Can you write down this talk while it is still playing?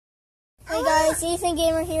Hey guys, Ethan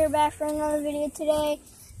Gamer here, back for another video today.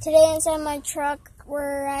 Today inside my truck,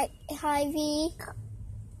 we're at Hy-Vee.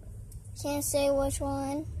 Can't say which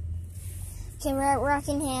one. Okay, we're at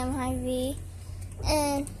Rockingham Hy-Vee.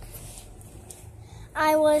 And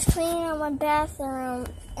I was cleaning out my bathroom,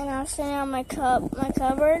 and I was cleaning out my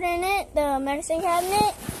cupboard in it, the medicine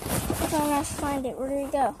cabinet. So I'm going to find it. Where did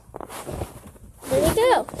it go? Where did it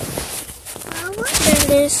go? There it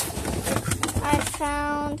is. I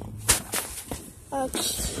found a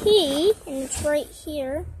key, and it's right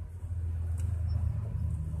here.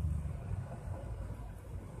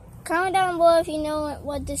 Comment down below if you know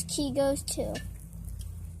what this key goes to.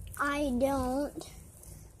 I don't.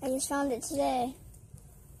 I just found it today.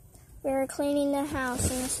 We were cleaning the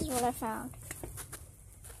house, and this is what I found.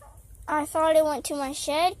 I thought it went to my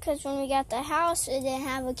shed, because when we got the house, it didn't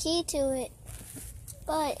have a key to it.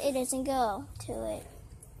 But it doesn't go to it.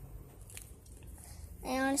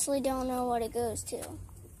 I honestly don't know what it goes to.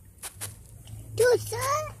 To a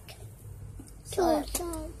sack. So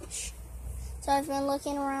I've been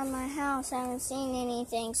looking around my house. I haven't seen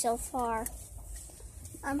anything so far.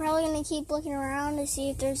 I'm probably going to keep looking around to see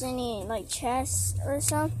if there's any like chests or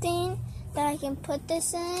something that I can put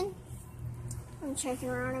this in. I'm checking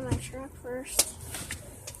around in my truck first.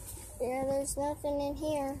 Yeah, there's nothing in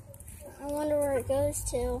here. I wonder where it goes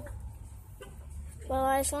to. Well,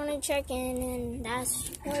 I just wanted to check in, and I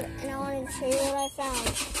wanted to show you what I found.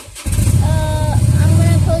 I'm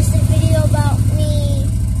going to post a video about me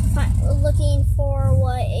looking for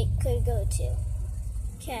what it could go to.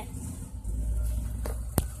 Okay.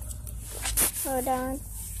 Hold on.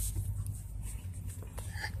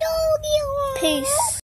 Peace.